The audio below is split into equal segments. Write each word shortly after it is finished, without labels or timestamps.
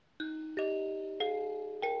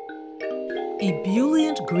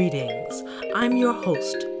Ebullient greetings. I'm your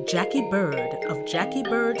host, Jackie Bird of Jackie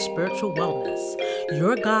Bird Spiritual Wellness,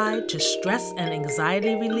 your guide to stress and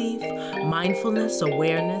anxiety relief, mindfulness,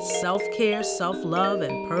 awareness, self-care, self-love,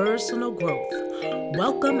 and personal growth.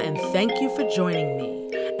 Welcome and thank you for joining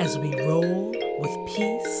me as we roll with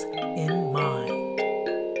peace in mind.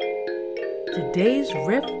 Today's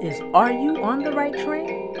riff is Are You on the Right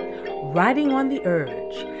Train? Riding on the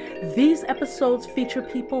Urge. These episodes feature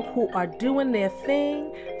people who are doing their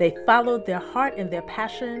thing, they follow their heart and their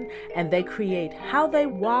passion, and they create how they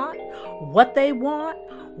want, what they want,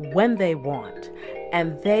 when they want,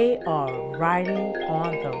 and they are riding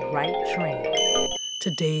on the right train.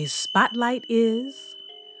 Today's spotlight is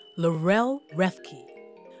Laurel Rethke.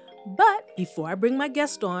 But before I bring my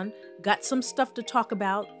guest on, got some stuff to talk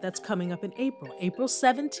about that's coming up in April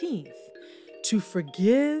 17th. To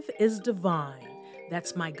Forgive is Divine.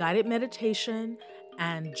 That's my guided meditation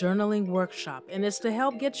and journaling workshop. And it's to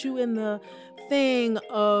help get you in the thing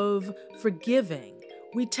of forgiving.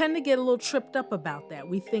 We tend to get a little tripped up about that.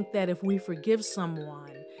 We think that if we forgive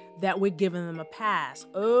someone, that we're giving them a pass.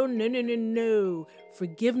 Oh, no, no, no, no.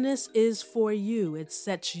 Forgiveness is for you. It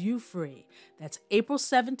sets you free. That's April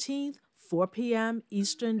 17th, 4 p.m.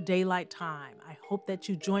 Eastern Daylight Time. I hope that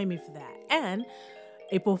you join me for that. And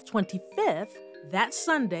April 25th, that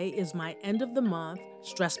Sunday, is my end of the month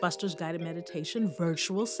Stress Busters Guided Meditation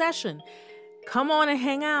virtual session. Come on and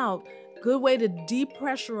hang out. Good way to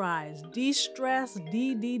depressurize, de-stress,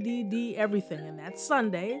 everything. And that's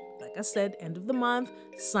Sunday, like I said, end of the month,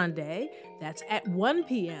 Sunday. That's at 1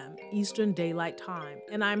 p.m. Eastern Daylight Time.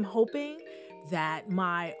 And I'm hoping that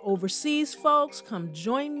my overseas folks come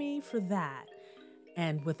join me for that.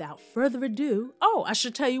 And without further ado, I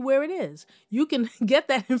should tell you where it is. You can get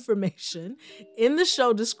that information in the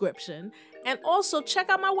show description. And also check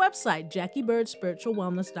out my website,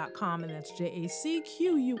 JackieBirdSpiritualWellness.com. And that's JackieBird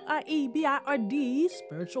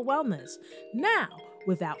Spiritual Wellness. Now,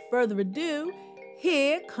 without further ado,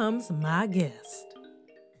 here comes my guest.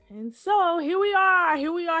 And so here we are. And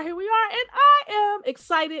I am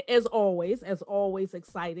excited as always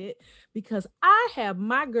excited because I have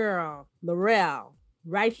my girl, Laurel,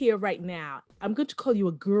 right here, right now. I'm going to call you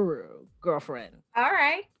a guru, girlfriend. All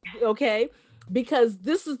right. Okay? Because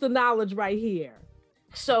this is the knowledge right here.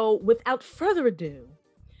 So without further ado,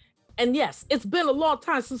 and yes, it's been a long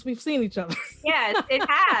time since we've seen each other. Yes, it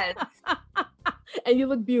has. And you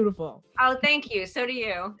look beautiful. Oh, thank you. So do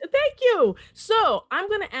you. Thank you. So I'm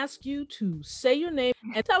going to ask you to say your name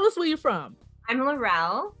and tell us where you're from. I'm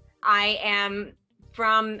Laurel. I'm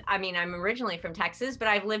originally from Texas, but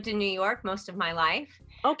I've lived in New York most of my life.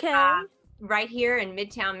 Okay. Right here in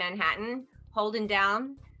Midtown Manhattan, holding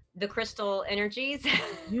down the crystal energies.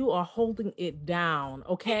 You are holding it down.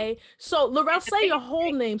 Okay. So Laurel, say your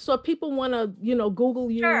whole name so if people want to,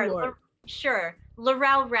 Google you. Sure.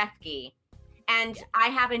 Laurel Rethke. And I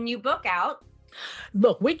have a new book out.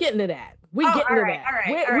 Look, we're getting to that. We are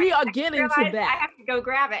getting to that. I have to go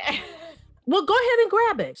grab it. Well, go ahead and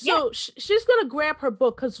grab it. So yeah. She's going to grab her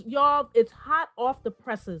book because y'all, it's hot off the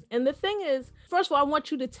presses. And the thing is, first of all, I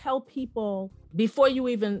want you to tell people before you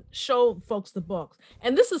even show folks the books.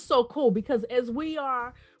 And this is so cool because as we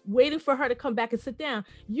are waiting for her to come back and sit down,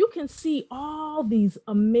 you can see all these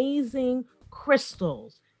amazing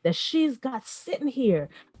crystals that she's got sitting here.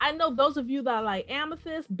 I know those of you that are like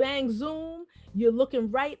amethyst, bang, zoom, you're looking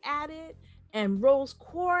right at it. And rose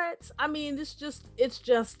quartz. I mean, it's just,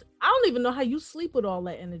 I don't even know how you sleep with all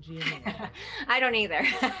that energy in there. I don't either.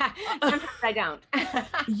 Sometimes I don't.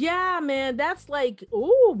 Yeah, man, that's like,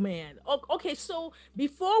 oh man. Okay, so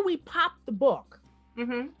before we pop the book,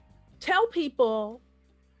 tell people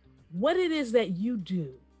what it is that you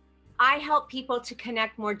do. I help people to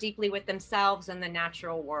connect more deeply with themselves and the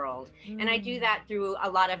natural world. And I do that through a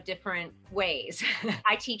lot of different ways.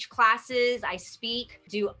 I teach classes, I speak,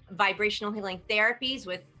 do vibrational healing therapies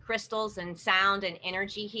with crystals and sound and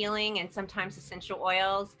energy healing and sometimes essential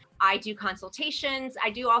oils. I do consultations, I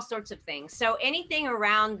do all sorts of things. So anything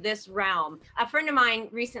around this realm. A friend of mine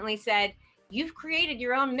recently said, "You've created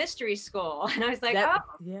your own mystery school." And I was like, I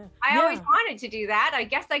always wanted to do that. I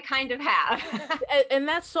guess I kind of have. And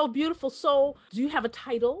that's so beautiful. So do you have a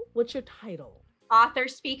title? What's your title? Author,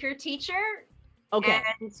 speaker, teacher. Okay.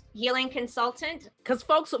 And healing consultant. Because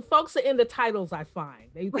folks are in the titles, I find.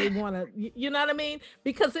 They want to, you know what I mean?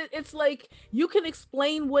 Because it's like, you can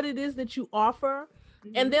explain what it is that you offer.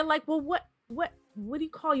 And they're like, well, what do you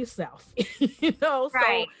call yourself? Right.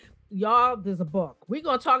 So y'all, there's a book. We're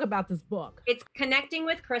going to talk about this book. It's Connecting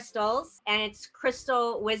with Crystals, and it's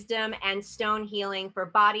crystal wisdom and stone healing for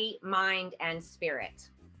body, mind, and spirit.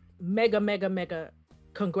 Mega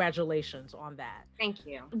congratulations on that. Thank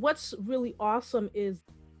you. What's really awesome is,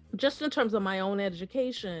 just in terms of my own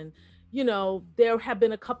education, there have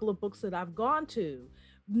been a couple of books that I've gone to.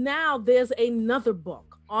 Now there's another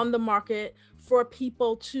book on the market for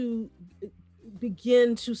people to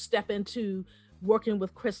begin to step into working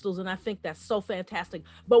with crystals. And I think that's so fantastic.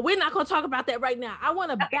 But we're not going to talk about that right now. I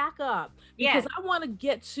want to back up because I want to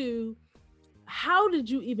get to, how did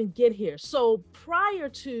you even get here? So prior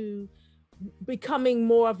to becoming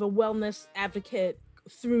more of a wellness advocate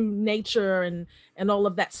through nature and all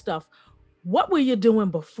of that stuff, what were you doing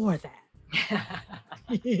before that?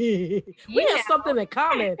 We have something in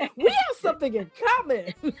common.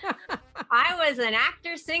 I was an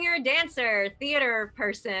actor, singer, dancer, theater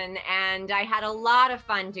person, and I had a lot of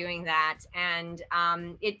fun doing that. And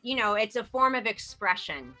it's a form of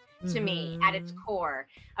expression to me at its core,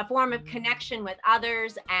 a form of connection with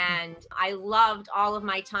others. And I loved all of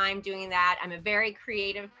my time doing that. I'm a very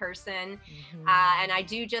creative person, and I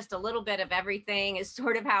do just a little bit of everything, is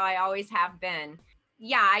sort of how I always have been.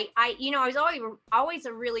 Yeah, I was always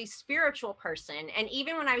a really spiritual person. And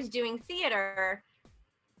even when I was doing theater,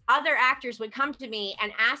 other actors would come to me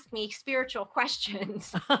and ask me spiritual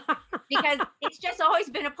questions because it's just always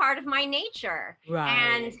been a part of my nature. Right.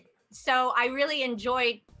 And so I really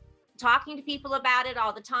enjoyed talking to people about it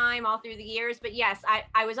all the time, all through the years. But yes,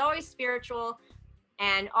 I was always spiritual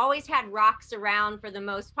and always had rocks around for the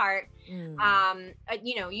most part,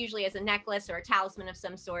 usually as a necklace or a talisman of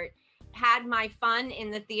some sort. Had my fun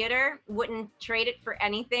in the theater, wouldn't trade it for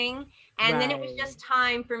anything. And then it was just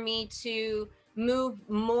time for me to move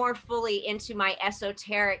more fully into my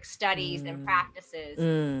esoteric studies and practices.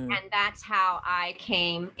 And that's how I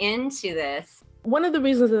came into this. One of the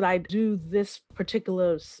reasons that I do this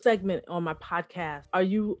particular segment on my podcast, Are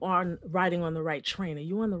You Riding on the Right Train? Are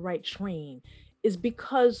you on the right train? Is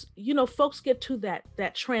because, folks get to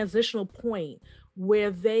that transitional point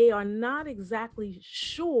where they are not exactly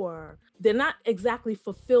sure, they're not exactly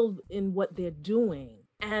fulfilled in what they're doing.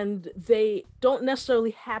 And they don't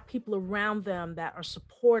necessarily have people around them that are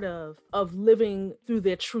supportive of living through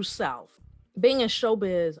their true self. Being in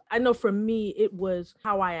showbiz, I know for me, it was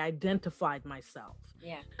how I identified myself.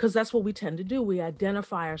 Yeah. Because that's what we tend to do. We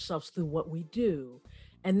identify ourselves through what we do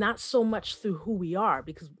and not so much through who we are,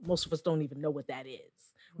 because most of us don't even know what that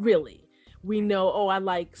is, really. We know, I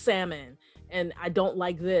like salmon and I don't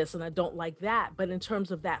like this and I don't like that. But in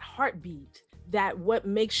terms of that heartbeat, that what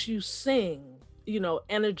makes you sing,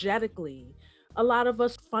 energetically, a lot of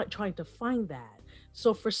us trying to find that.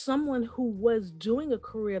 So for someone who was doing a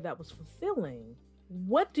career that was fulfilling,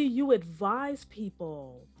 what do you advise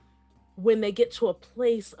people when they get to a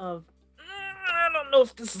place of, I don't know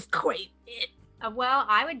if this is quite it? Well,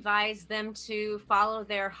 I would advise them to follow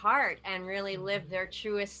their heart and really live their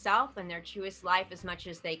truest self and their truest life as much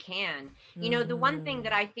as they can. The one thing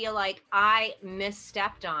that I feel like I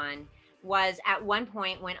misstepped on was at one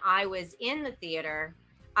point when I was in the theater,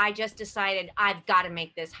 I just decided I've got to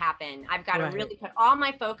make this happen. I've got to really put all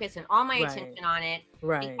my focus and all my attention on it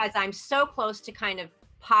because I'm so close to kind of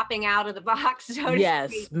popping out of the box, so to speak.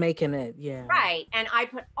 Yes, making it, yeah. Right. And I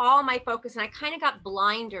put all my focus and I kind of got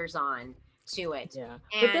blinders on to it. Yeah.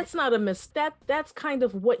 But that's not a mistake. That's kind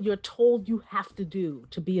of what you're told you have to do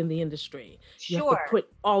to be in the industry. You have to put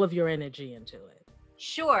all of your energy into it.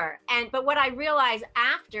 Sure. But what I realized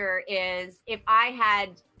after is if I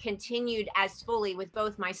had continued as fully with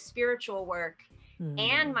both my spiritual work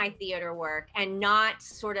and my theater work and not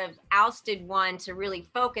sort of ousted one to really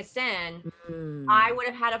focus in, I would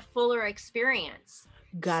have had a fuller experience.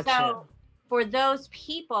 Gotcha. So for those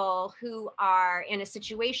people who are in a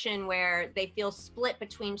situation where they feel split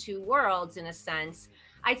between two worlds, in a sense,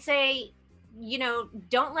 I'd say,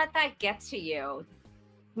 don't let that get to you.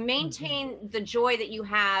 Maintain the joy that you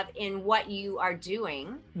have in what you are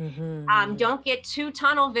doing. Don't get too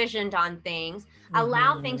tunnel visioned on things.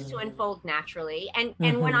 Allow things to unfold naturally.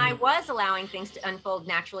 And when I was allowing things to unfold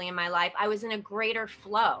naturally in my life, I was in a greater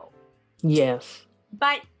flow. Yes.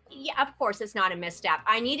 But yeah, of course, it's not a misstep.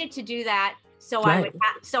 I needed to do that so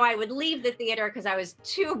I would leave the theater because I was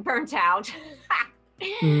too burnt out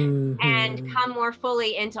and come more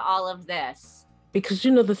fully into all of this. Because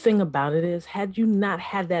the thing about it is, had you not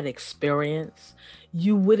had that experience,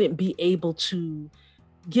 you wouldn't be able to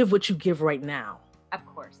give what you give right now. Of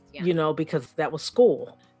course, yeah. Because that was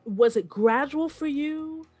school. Was it gradual for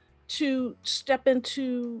you to step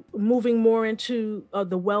into moving more into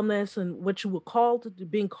the wellness and what you were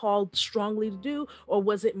being called strongly to do? Or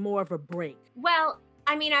was it more of a break? Well,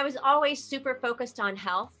 I was always super focused on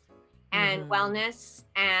health and wellness,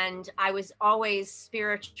 and I was always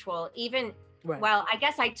spiritual, even Right. Well, I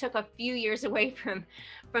guess I took a few years away from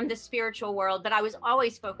the spiritual world, but I was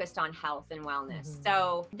always focused on health and wellness. Mhm.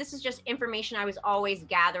 So this is just information I was always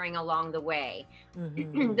gathering along the way.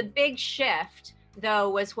 Mhm. The big shift though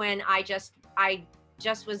was when I just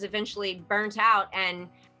was eventually burnt out, and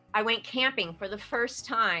I went camping for the first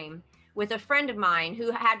time with a friend of mine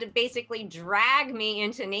who had to basically drag me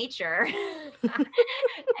into nature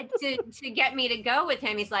to get me to go with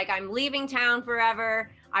him. He's like, I'm leaving town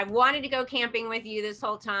forever. I wanted to go camping with you this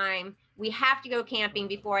whole time. We have to go camping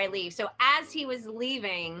before I leave. So as he was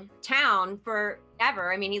leaving town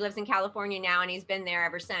forever, I mean, he lives in California now and he's been there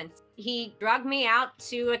ever since. He drugged me out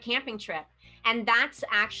to a camping trip. And that's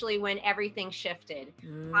actually when everything shifted.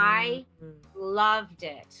 I Mhm. loved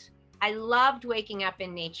it. I loved waking up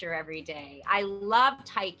in nature every day. I loved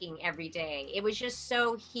hiking every day. It was just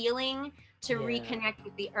so healing to Yeah. reconnect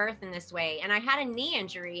with the earth in this way. And I had a knee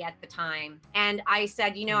injury at the time. And I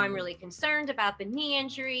said, I'm really concerned about the knee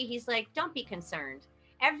injury. He's like, don't be concerned.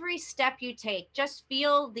 Every step you take, just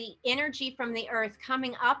feel the energy from the earth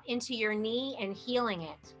coming up into your knee and healing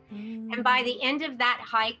it. And by the end of that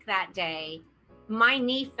hike that day, my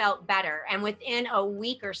knee felt better. And within a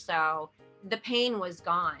week or so, the pain was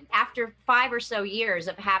gone after 5 or so years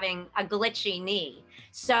of having a glitchy knee.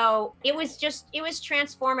 So it was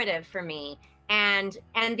transformative for me. And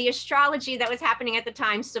the astrology that was happening at the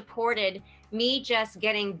time supported me just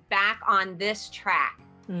getting back on this track.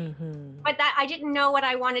 Mhm. But that I didn't know what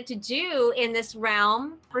I wanted to do in this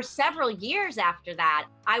realm for several years after that.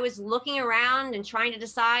 I was looking around and trying to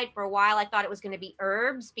decide. For a while, I thought it was going to be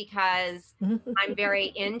herbs because I'm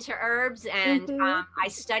very into herbs, and Mhm. I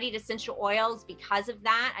studied essential oils because of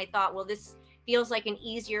that. I thought, well, this feels like an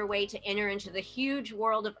easier way to enter into the huge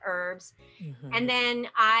world of herbs. And Mhm. then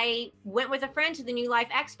I went with a friend to the New Life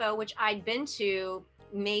Expo, which I'd been to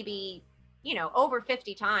maybe, over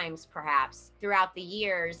 50 times perhaps throughout the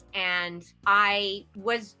years. And I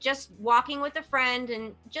was just walking with a friend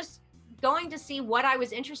and just going to see what I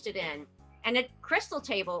was interested in. And a crystal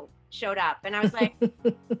table showed up, and I was like,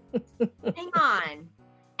 hang on.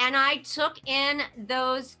 And I took in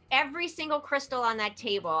every single crystal on that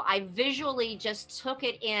table. I visually just took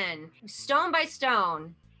it in stone by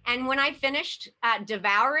stone. And when I finished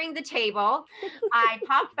devouring the table, I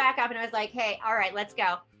popped back up and I was like, hey, all right, let's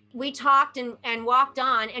go. We talked and walked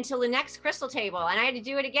on until the next crystal table, and I had to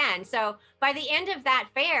do it again. So by the end of that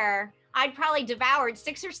fair, I'd probably devoured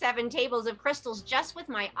 6 or 7 tables of crystals just with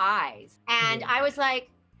my eyes. And Yeah. I was like,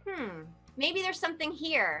 maybe there's something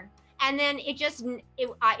here. And then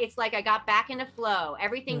it's like I got back into flow.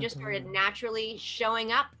 Everything just started Mhm. naturally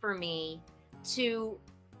showing up for me to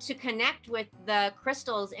connect with the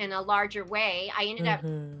crystals in a larger way. I ended up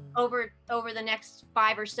Mhm. over the next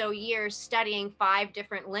 5 or so years studying 5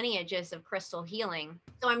 different lineages of crystal healing.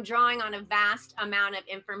 So I'm drawing on a vast amount of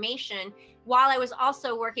information while I was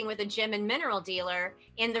also working with a gem and mineral dealer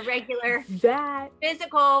in the regular That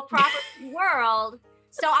physical property world.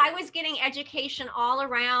 So I was getting education all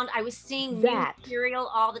around. I was seeing new that material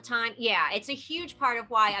all the time. Yeah, it's a huge part of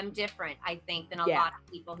why I'm different, I think, than a yeah. lot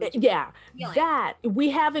of people who do Yeah, healing. that we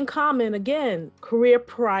have in common again, career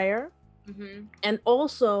prior Hmm. and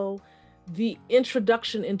also the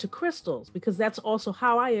introduction into crystals, because that's also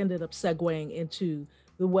how I ended up segueing into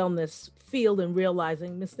the wellness field and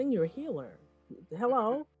realizing, Miss Thing, you're a healer.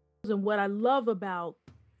 Hello. And what I love about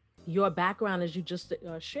your background, as you just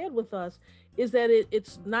shared with us, is that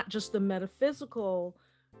it's not just the metaphysical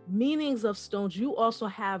meanings of stones. You also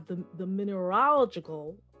have the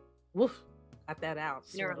mineralogical. Woof, got that out,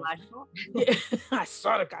 sort of. Neurological. Yeah, I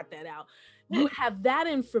sort of got that out. You have that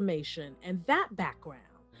information and that background.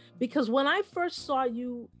 Because when I first saw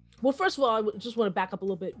you, well, first of all, just want to back up a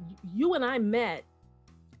little bit. You and I met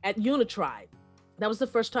at Unitribe. That was the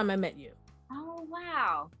first time I met you. Oh,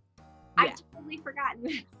 wow. Yeah. I'd totally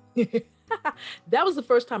forgotten. That was the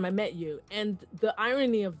first time I met you. And the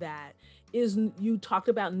irony of that is you talked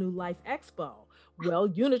about New Life Expo. Well,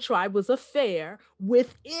 Unitribe was a fair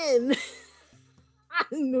within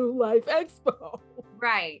New Life Expo.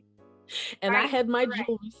 Right. And I Right. had my Right.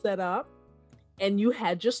 jewelry set up and you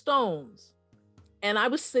had your stones. And I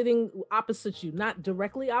was sitting opposite you, not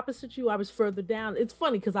directly opposite you. I was further down. It's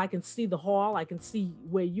funny because I can see the hall, I can see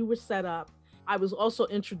where you were set up. I was also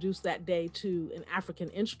introduced that day to an African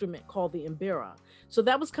instrument called the mbira. So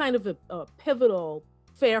that was kind of a pivotal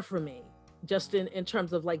fair for me, just in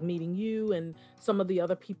terms of like meeting you and some of the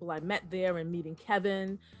other people I met there, and meeting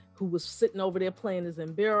Kevin, who was sitting over there playing his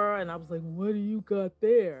mbira. And I was like, what do you got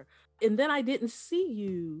there? And then I didn't see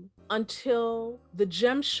you until the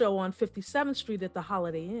gem show on 57th Street at the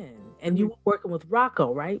Holiday Inn. And you were working with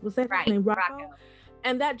Rocco, right? Was that his Right. name, Rocco? Rocco.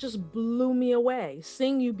 And that just blew me away,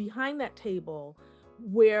 seeing you behind that table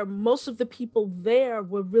where most of the people there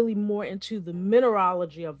were really more into the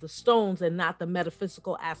mineralogy of the stones and not the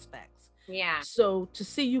metaphysical aspects. Yeah. So to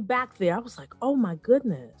see you back there, I was like, oh my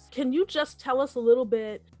goodness. Can you just tell us a little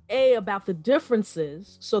bit, A, about the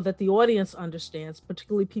differences so that the audience understands,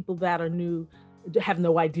 particularly people that are new, have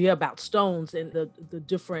no idea about stones and the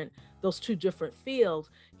different, those two different fields.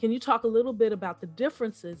 Can you talk a little bit about the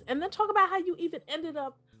differences and then talk about how you even ended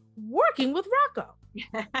up working with Rocco?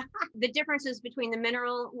 The differences between the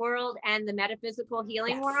mineral world and the metaphysical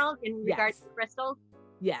healing Yes. world in regards Yes. to crystals.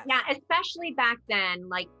 Yes. Yeah, especially back then,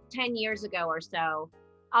 like 10 years ago or so,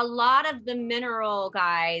 a lot of the mineral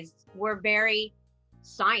guys were very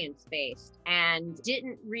science based and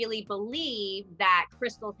didn't really believe that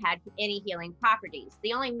crystals had any healing properties.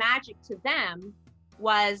 The only magic to them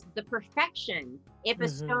was the perfection. If a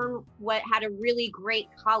stone had a really great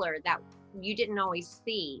color that you didn't always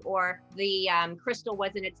see, or the crystal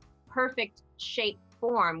was in its perfect shape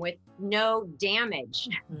form with no damage.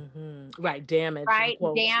 Right, damage. Right,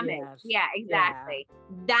 Quotes, damage. yes. Yeah, exactly.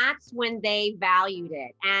 That's when they valued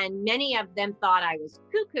it, and many of them thought I was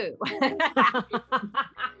cuckoo.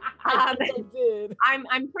 I did.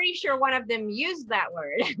 I'm pretty sure one of them used that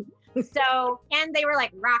word. So, and they were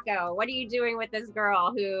like, Rocco, what are you doing with this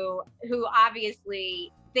girl who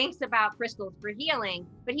obviously thinks about crystals for healing?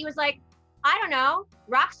 But he was like, I don't know,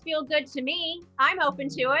 rocks feel good to me. I'm open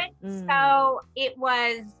to it. So it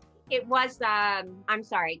was, I'm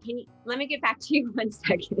sorry, let me get back to you 1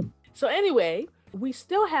 second. So anyway, we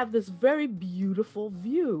still have this very beautiful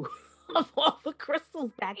view of all the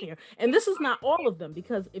crystals back here. And this is not all of them,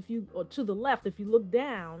 because if you, or to the left, if you look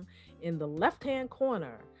down in the left-hand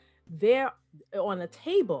corner, there on a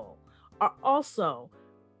table are also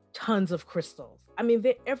tons of crystals. I mean,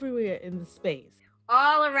 they're everywhere in the space.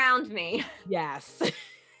 All around me. Yes.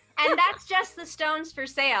 And that's just the stones for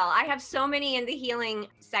sale. I have so many in the healing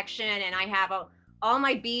section, and I have all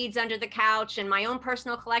my beads under the couch and my own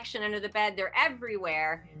personal collection under the bed. They're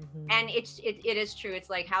everywhere. And it is true. It's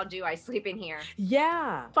like, how do I sleep in here?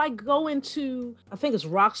 Yeah. If I go into, I think it's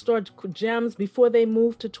Rockstar Gems before they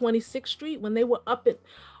moved to 26th Street, when they were up at,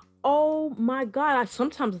 oh my God,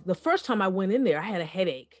 sometimes the first time I went in there, I had a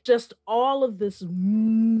headache. Just all of this.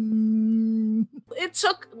 It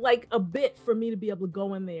took like a bit for me to be able to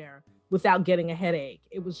go in there without getting a headache.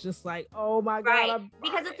 It was just like, oh my God. Right.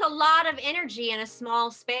 Because it's a lot of energy in a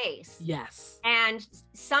small space. Yes. And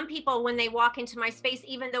some people, when they walk into my space,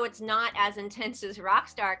 even though it's not as intense as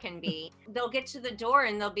Rockstar can be, they'll get to the door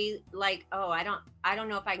and they'll be like, oh, I don't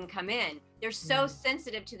know if I can come in. They're so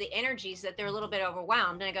sensitive to the energies that they're a little bit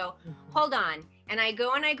overwhelmed. And I go, hold on. And I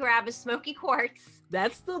go and I grab a smoky quartz.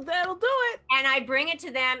 That'll do it. And I bring it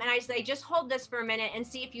to them and I say, just hold this for a minute and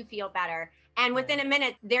see if you feel better. And within a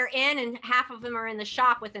minute, they're in, and half of them are in the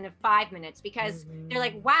shop within 5 minutes, because they're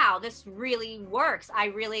like, wow, this really works.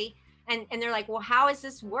 And they're like, well, how is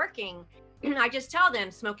this working? I just tell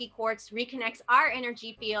them smoky quartz reconnects our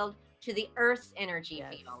energy field to the earth's energy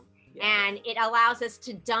field. Yeah. And it allows us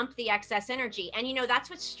to dump the excess energy. And that's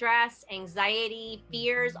what stress, anxiety,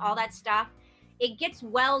 fears, all that stuff, it gets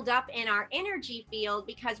welled up in our energy field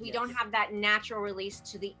because we don't have that natural release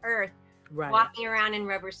to the earth. Right. Walking around in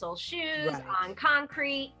rubber sole shoes, on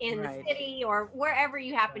concrete, in the city, or wherever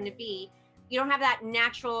you happen to be, you don't have that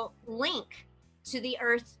natural link to the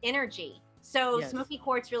earth's energy. So smoky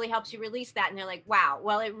quartz really helps you release that. And they're like, wow,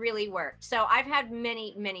 well, it really worked. So I've had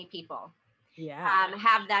many, many people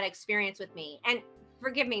have that experience with me. And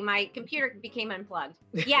forgive me, my computer became unplugged.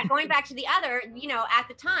 Yeah, going back to the other, at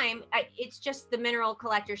the time, it's just the mineral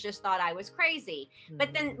collectors just thought I was crazy.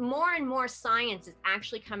 But then more and more science is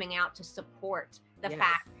actually coming out to support the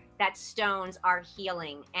fact that stones are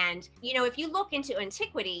healing. And, if you look into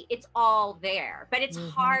antiquity, it's all there, but it's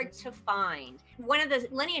hard to find. One of the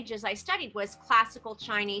lineages I studied was classical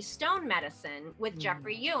Chinese stone medicine with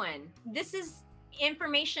Jeffrey Yuen. This is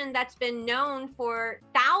information that's been known for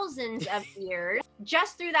thousands of years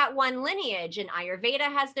just through that one lineage. And Ayurveda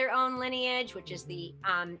has their own lineage, which is the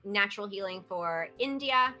natural healing for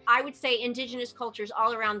India. I would say indigenous cultures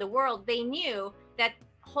all around the world, they knew that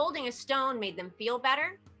holding a stone made them feel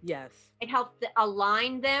better. Yes. It helped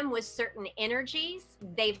align them with certain energies.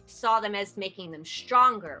 They saw them as making them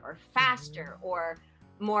stronger or faster or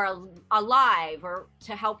more alive, or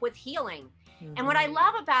to help with healing. And what I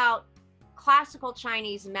love about classical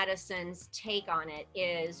Chinese medicine's take on it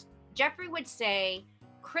is Jeffrey would say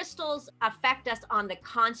crystals affect us on the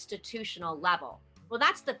constitutional level. Well,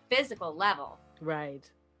 that's the physical level. Right.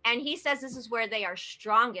 And he says this is where they are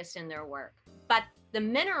strongest in their work. But the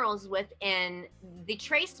minerals within the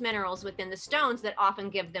trace minerals within the stones that often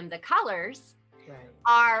give them the colors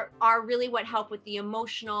are really what help with the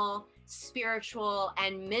emotional, spiritual,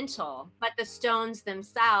 and mental. But the stones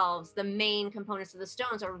themselves, the main components of the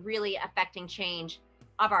stones, are really affecting change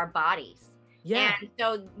of our bodies. Yeah. And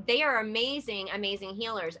so they are amazing, amazing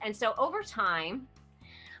healers. And so over time,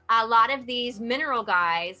 a lot of these mineral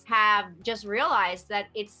guys have just realized that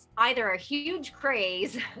it's either a huge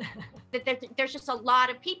craze that there's just a lot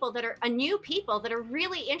of people that are new people that are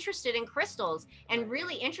really interested in crystals and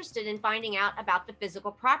really interested in finding out about the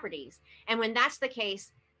physical properties. And when that's the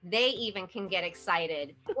case, they even can get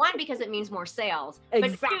excited. One, because it means more sales.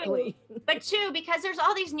 Exactly. But two, because there's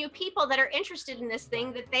all these new people that are interested in this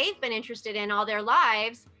thing that they've been interested in all their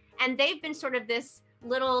lives. And they've been sort of this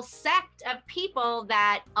little sect of people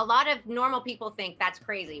that a lot of normal people think that's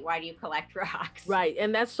crazy. Why do you collect rocks? Right.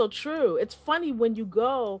 And that's so true. It's funny when you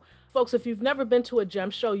go, folks, if you've never been to a gem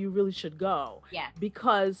show, you really should go. Yeah.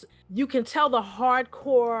 Because you can tell the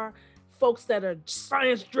hardcore folks that are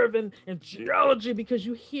science driven and geology, because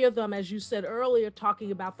you hear them, as you said earlier,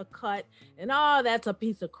 talking about the cut and that's a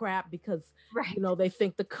piece of crap because they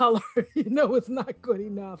think the color is not good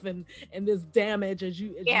enough and there's damage, as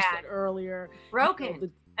you said earlier,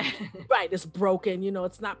 broken. Right, it's broken,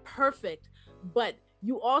 it's not perfect, but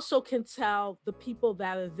you also can tell the people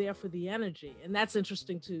that are there for the energy. And that's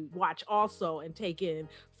interesting to watch also and take in.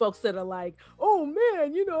 Folks that are like, oh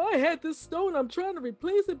man, I had this stone, I'm trying to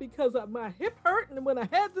replace it because my hip hurt. And when I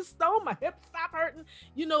had this stone, my hip stopped hurting.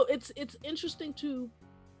 It's interesting to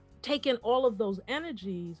take in all of those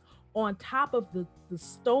energies on top of the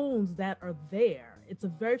stones that are there. It's a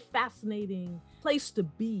very fascinating place to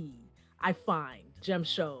be, I find. Gem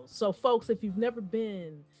shows. So folks, if you've never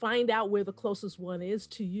been, find out where the closest one is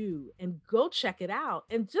to you and go check it out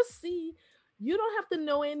and just see. You don't have to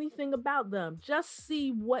know anything about them. Just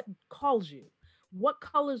see what calls you, what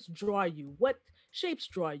colors draw you, what shapes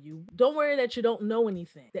draw you. Don't worry that you don't know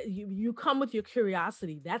anything. That you come with your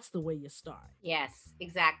curiosity. That's the way you start. Yes,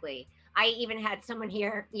 exactly. I even had someone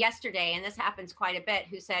here yesterday, and this happens quite a bit,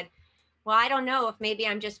 who said, well, I don't know if maybe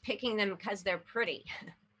I'm just picking them because they're pretty.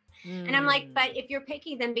 And I'm like, but if you're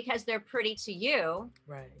picking them because they're pretty to you,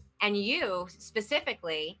 and you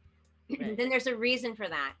specifically, then there's a reason for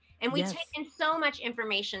that. And we take in so much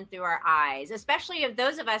information through our eyes, especially of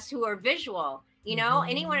those of us who are visual,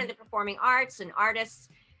 anyone in the performing arts and artists,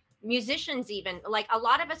 musicians, even, like a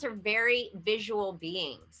lot of us are very visual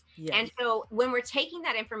beings. And so when we're taking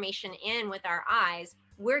that information in with our eyes,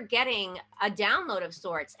 we're getting a download of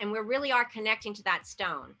sorts, and we really are connecting to that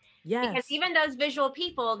stone. Yes. Because even those visual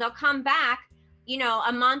people, they'll come back,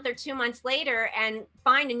 a month or 2 months later and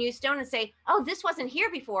find a new stone and say, oh, this wasn't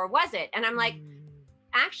here before, was it? And I'm like,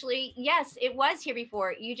 actually, yes, it was here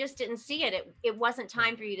before. You just didn't see it. It wasn't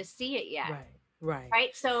time for you to see it yet. Right.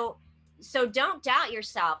 So don't doubt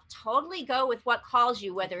yourself. Totally go with what calls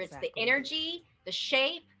you, whether it's the energy, the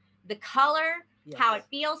shape, the color, how it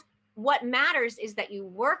feels. What matters is that you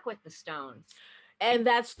work with the stones. And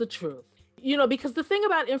that's the truth. Because the thing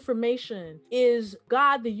about information is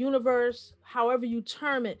God, the universe, however you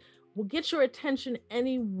term it, will get your attention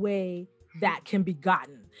any way that can be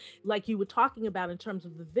gotten. Like you were talking about in terms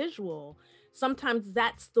of the visual, sometimes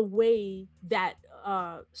that's the way that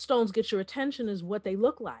stones get your attention, is what they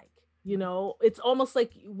look like. It's almost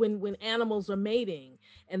like when animals are mating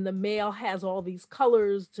and the male has all these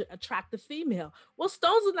colors to attract the female. Well,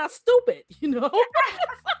 stones are not stupid,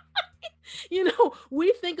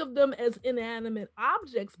 We think of them as inanimate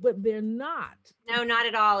objects, but they're not. No, not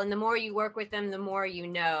at all. And the more you work with them, the more you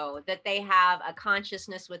know that they have a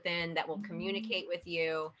consciousness within that will communicate with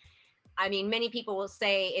you. I mean, many people will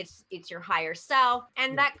say it's your higher self,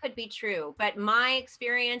 and that could be true. But my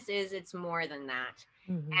experience is it's more than that.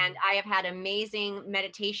 And I have had amazing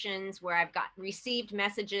meditations where I've received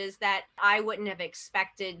messages that I wouldn't have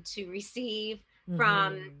expected to receive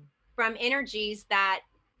from energies that,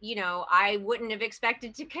 I wouldn't have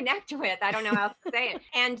expected to connect with. I don't know how to say it.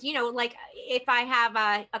 And, like if I have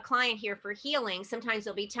a client here for healing, sometimes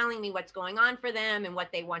they'll be telling me what's going on for them and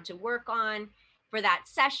what they want to work on for that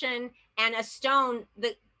session. And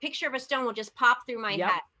the picture of a stone will just pop through my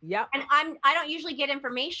head. And I don't usually get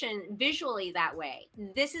information visually that way.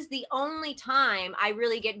 This is the only time I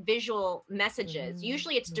really get visual messages.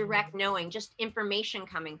 Usually it's direct knowing, just information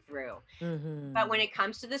coming through. But when it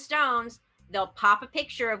comes to the stones, they'll pop a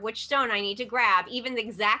picture of which stone I need to grab, even the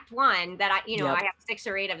exact one that I have 6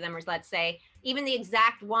 or 8 of them, or let's say, even the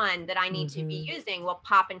exact one that I need to be using will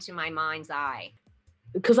pop into my mind's eye.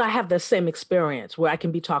 because I have the same experience where I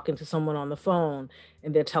can be talking to someone on the phone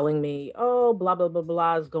and they're telling me, oh, blah, blah, blah,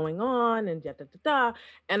 blah is going on and da, da, da, da.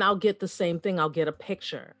 And I'll get the same thing. I'll get a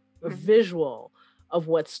picture, a Mhm. visual of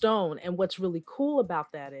what stone. And what's really cool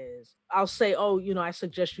about that is I'll say, oh, I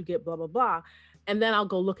suggest you get blah, blah, blah. And then I'll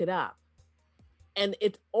go look it up. And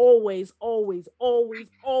it always, always, always,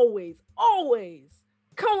 always, always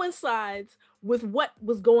coincides with what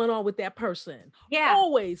was going on with that person. Yeah.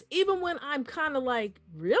 Always, even when I'm kind of like,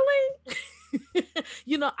 really?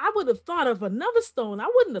 I would have thought of another stone.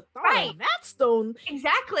 I wouldn't have thought Right. of that stone.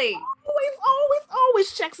 Exactly. Always, always,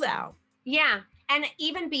 always checks out. Yeah. And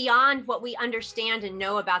even beyond what we understand and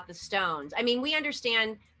know about the stones, I mean, we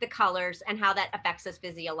understand the colors and how that affects us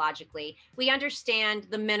physiologically. We understand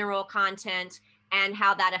the mineral content and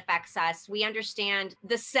how that affects us. We understand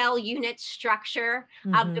the cell unit structure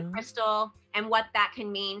of the Mhm. crystal and what that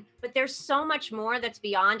can mean. But there's so much more that's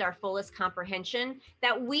beyond our fullest comprehension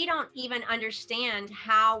that we don't even understand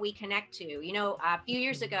how we connect to. A few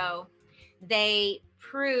years ago, they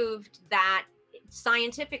proved that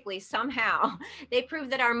scientifically somehow they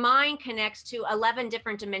proved that our mind connects to 11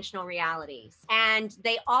 different dimensional realities, and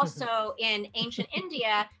they also in ancient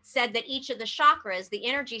India said that each of the chakras, the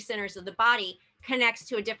energy centers of the body, connects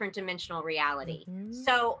to a different dimensional reality. Mhm.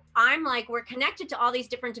 So I'm like, we're connected to all these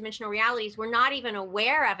different dimensional realities, we're not even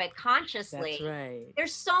aware of it consciously. That's right.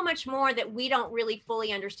 There's so much more that we don't really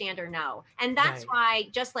fully understand or know. And that's Right. why,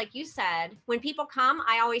 just like you said, when people come,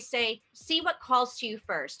 I always say, see what calls to you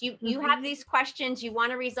first. You have Mhm. these questions, you want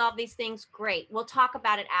to resolve these things, great. We'll talk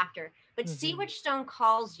about it after. But see Mhm. which stone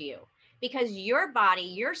calls you, because your body,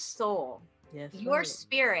 your soul, Yes, your right.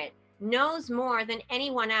 spirit knows more than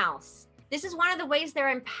anyone else. This is one of the ways they're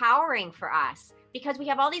empowering for us, because we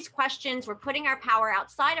have all these questions. We're putting our power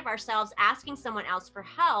outside of ourselves, asking someone else for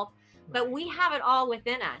help, but Right. we have it all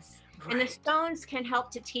within us. And the Right. stones can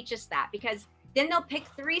help to teach us that, because then they'll pick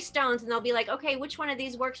 3 stones and they'll be like, okay, which one of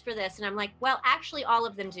these works for this? And I'm like, well, actually, all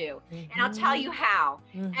of them do. And I'll tell you how.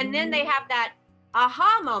 And then they Mhm. have that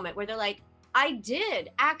aha moment where they're like, I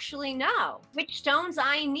did actually know which stones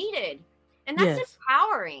I needed. And that's Yes.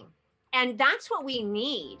 empowering. And that's what we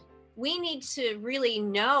need. We need to really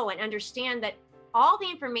know and understand that all the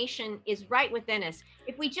information is right within us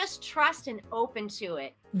if we just trust and open to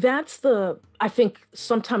it. That's I think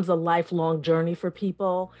sometimes a lifelong journey for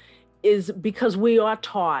people is because we are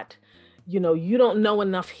taught, you don't know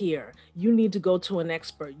enough here. You need to go to an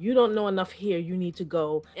expert. You don't know enough here. You need to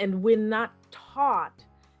go. And we're not taught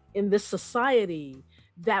in this society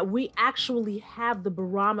that we actually have the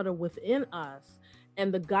barometer within us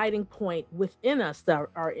and the guiding point within us, that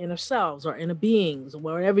our inner selves, our inner beings,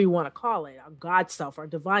 whatever you want to call it, our God self, our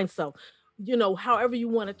divine self, however you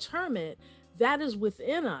want to term it, that is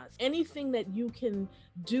within us. Anything that you can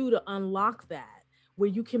do to unlock that, where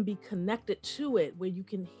you can be connected to it, where you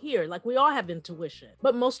can hear, like we all have intuition,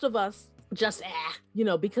 but most of us just,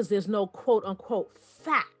 because there's no quote unquote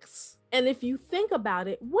facts. And if you think about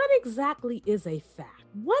it, what exactly is a fact?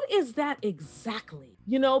 What is that exactly?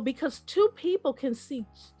 Because two people can see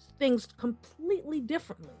things completely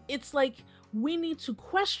differently. It's like we need to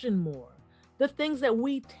question more the things that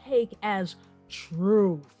we take as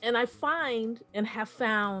truth. And I find and have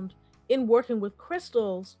found in working with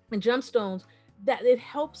crystals and gemstones that it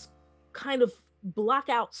helps kind of block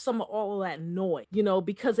out some of all of that noise,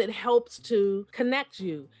 because it helps to connect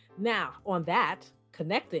you. Now, on that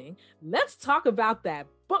connecting, let's talk about that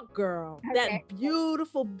book, girl. Okay. That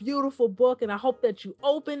beautiful, beautiful book. And I hope that you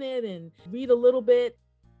open it and read a little bit.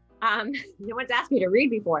 No one's asked me to read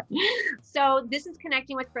before. So this is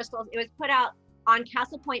Connecting with Crystals. It was put out on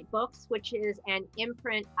Castle Point Books, which is an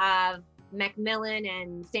imprint of Macmillan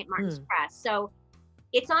and St. Martin's Press. So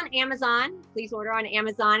it's on Amazon. Please order on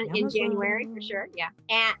Amazon in January for sure. Yeah.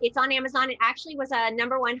 And it's on Amazon. It actually was a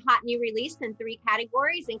 #1 hot new release in 3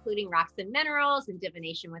 categories, including rocks and minerals and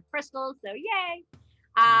divination with crystals. So yay.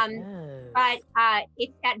 But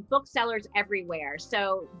it's at booksellers everywhere.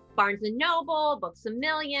 So Barnes and Noble, Books a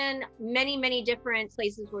Million, many, many different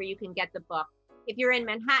places where you can get the book. If you're in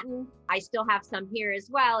Manhattan, I still have some here as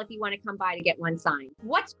well if you want to come by to get one signed.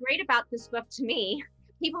 What's great about this book to me,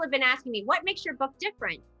 people have been asking me, what makes your book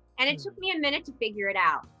different? And it took me a minute to figure it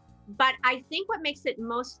out. But I think what makes it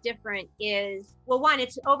most different is, well, one,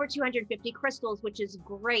 it's over 250 crystals, which is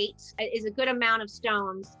great. It is a good amount of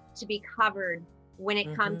stones to be covered when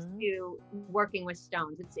it comes to working with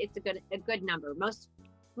stones. It's a good number.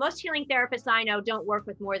 Most healing therapists I know don't work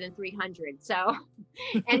with more than 300. So,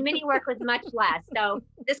 and many work with much less. So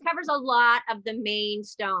this covers a lot of the main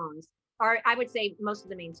stones. or I would say most of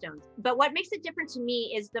the main stones. But what makes it different to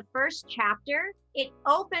me is the first chapter. It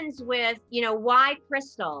opens with, why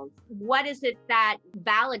crystals? What is it that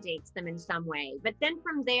validates them in some way? But then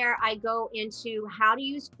from there, I go into how to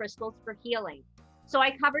use crystals for healing. So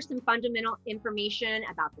I cover some fundamental information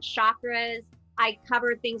about the chakras. I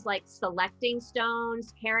cover things like selecting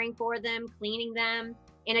stones, caring for them, cleaning them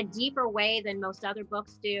in a deeper way than most other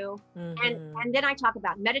books do. And then I talk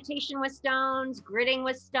about meditation with stones, gritting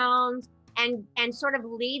with stones, and sort of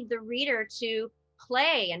lead the reader to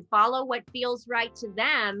play and follow what feels right to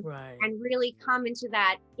them, and really come into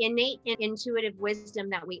that innate and intuitive wisdom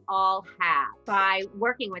that we all have by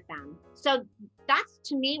working with them. So that's,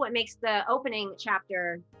 to me, what makes the opening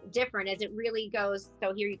chapter different, is it really goes,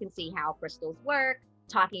 so here you can see how crystals work,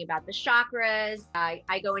 talking about the chakras.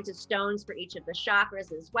 I go into stones for each of the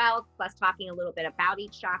chakras as well, plus talking a little bit about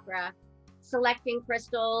each chakra, selecting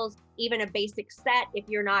crystals, even a basic set if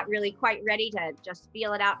you're not really quite ready to just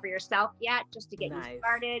feel it out for yourself yet, just to get you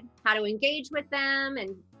started, how to engage with them,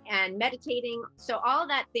 and meditating. So all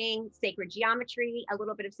that thing, sacred geometry, a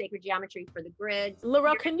little bit of sacred geometry for the grids.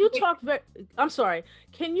 Laurel, can you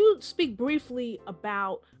can you speak briefly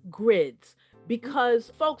about grids?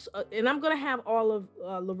 Because folks, and I'm going to have all of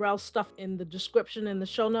Laurel's stuff in the description and the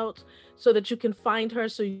show notes so that you can find her,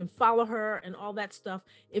 so you can follow her and all that stuff.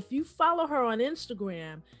 If you follow her on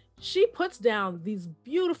Instagram, she puts down these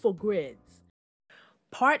beautiful grids.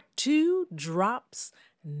 Part 2 drops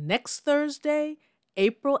next Thursday,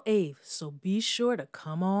 April 8th, so be sure to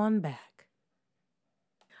come on back.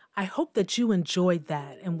 I hope that you enjoyed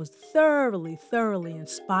that and was thoroughly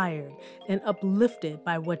inspired and uplifted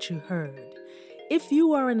by what you heard. If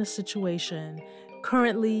you are in a situation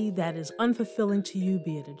currently that is unfulfilling to you,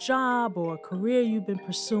 be it a job or a career you've been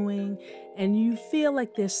pursuing, and you feel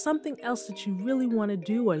like there's something else that you really want to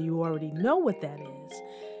do, or you already know what that is,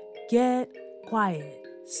 get quiet,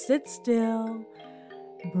 sit still,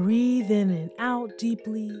 breathe in and out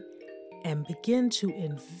deeply, and begin to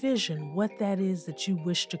envision what that is that you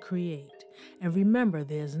wish to create. And remember,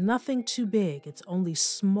 there's nothing too big. It's only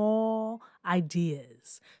small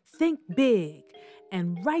ideas. Think big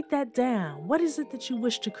and write that down. What is it that you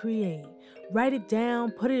wish to create? Write it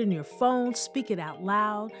down, put it in your phone, speak it out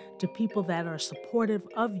loud to people that are supportive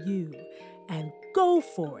of you, and go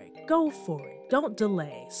for it. Go for it. Don't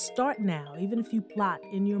delay. Start now, even if you plot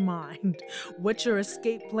in your mind what your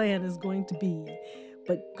escape plan is going to be.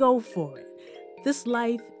 But go for it. This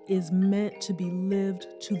life is meant to be lived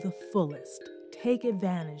to the fullest. Take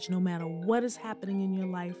advantage. No matter what is happening in your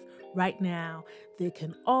life right now, there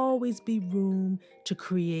can always be room to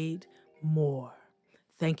create more.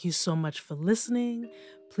 Thank you so much for listening.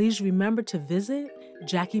 Please remember to visit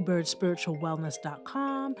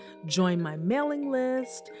JackieBirdSpiritualWellness.com, join my mailing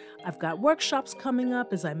list. I've got workshops coming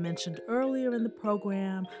up, as I mentioned earlier in the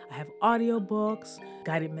program. I have audiobooks,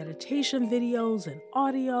 guided meditation videos, and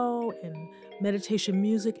audio and meditation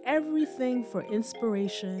music, everything for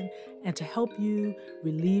inspiration and to help you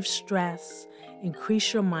relieve stress,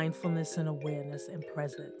 increase your mindfulness and awareness and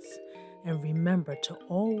presence. And remember to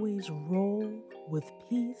always roll with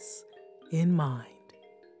peace in mind.